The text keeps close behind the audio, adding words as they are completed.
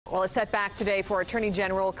Well, a setback today for Attorney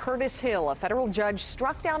General Curtis Hill. A federal judge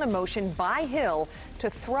struck down a motion by Hill to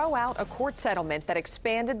throw out a court settlement that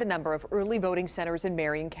expanded the number of early voting centers in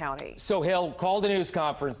Marion County. So Hill called a news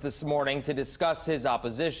conference this morning to discuss his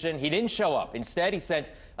opposition. He didn't show up. Instead, he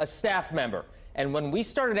sent a staff member. And when we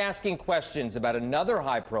started asking questions about another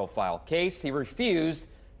high-profile case, he refused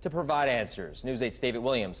to provide answers. News 8's David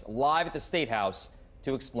Williams live at the State House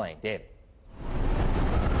to explain. David.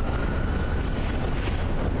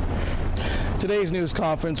 Today's news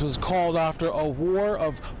conference was called after a war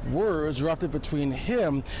of words erupted between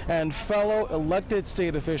him and fellow elected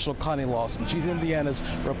state official Connie Lawson. She's Indiana's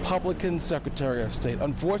Republican Secretary of State.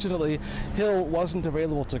 Unfortunately, Hill wasn't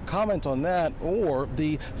available to comment on that or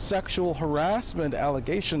the sexual harassment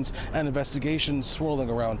allegations and investigations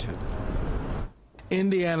swirling around him.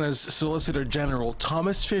 Indiana's Solicitor General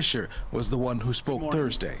Thomas Fisher was the one who spoke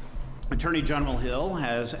Thursday. Attorney General Hill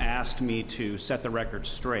has asked me to set the record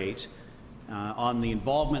straight on the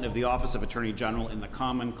involvement of the Office of Attorney General in the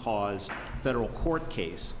Common Cause federal court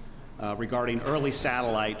case regarding early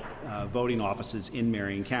satellite voting offices in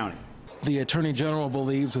Marion County. The Attorney General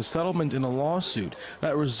believes a settlement in a lawsuit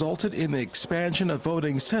that resulted in the expansion of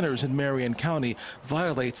voting centers in Marion County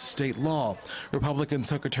violates state law. Republican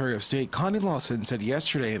Secretary of State Connie Lawson said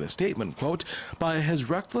yesterday in a statement, quote, "By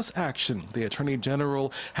his reckless action, the Attorney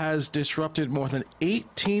General has disrupted more than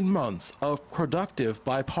 18 months of productive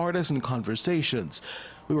bipartisan conversations.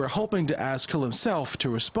 We were hoping to ask Hill himself to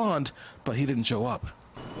respond, but he didn't show up."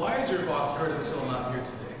 Why is your boss Curtis Hill not here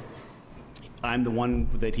today? I'm the one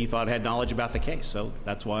that he thought had knowledge about the case, so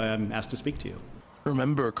that's why I'm asked to speak to you.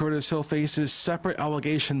 Remember, Curtis Hill faces separate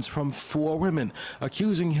allegations from 4 women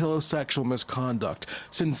accusing Hill of sexual misconduct.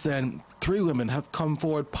 Since then, 3 women have come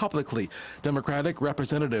forward publicly: Democratic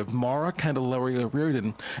Representative Mara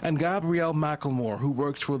Candelaria-Reardon and Gabrielle McElmore, who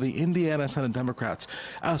works for the Indiana Senate Democrats,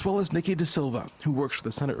 as well as Nikki DeSilva, who works for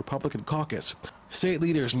the Senate Republican caucus. State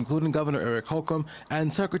leaders, including Governor Eric Holcomb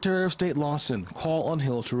and Secretary of State Lawson, call on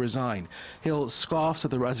Hill to resign. Hill scoffs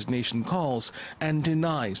at the resignation calls and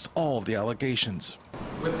denies all of the allegations.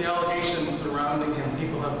 With the allegations surrounding him,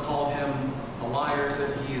 people have called him a liar,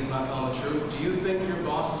 said he is not telling the truth. Do you think your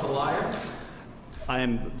boss is a liar? I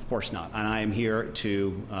am, of course not, and I am here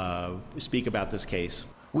to speak about this case.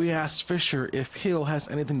 We asked Fisher if Hill has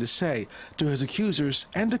anything to say to his accusers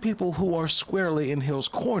and to people who are squarely in Hill's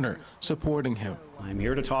corner supporting him. I'm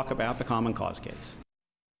here to talk about the Common Cause case.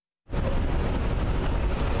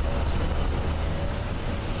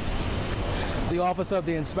 The Office of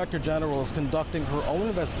the Inspector General is conducting her own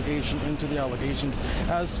investigation into the allegations.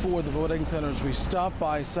 As for the voting centers, we stopped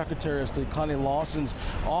by Secretary of State Connie Lawson's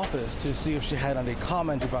office to see if she had any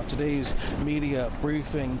comment about today's media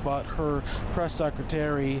briefing, but her press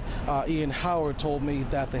secretary, Ian Howard, told me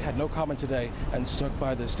that they had no comment today and stuck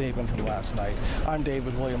by the statement from last night. I'm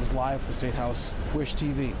David Williams, live at the State House, Wish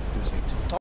TV, News 8.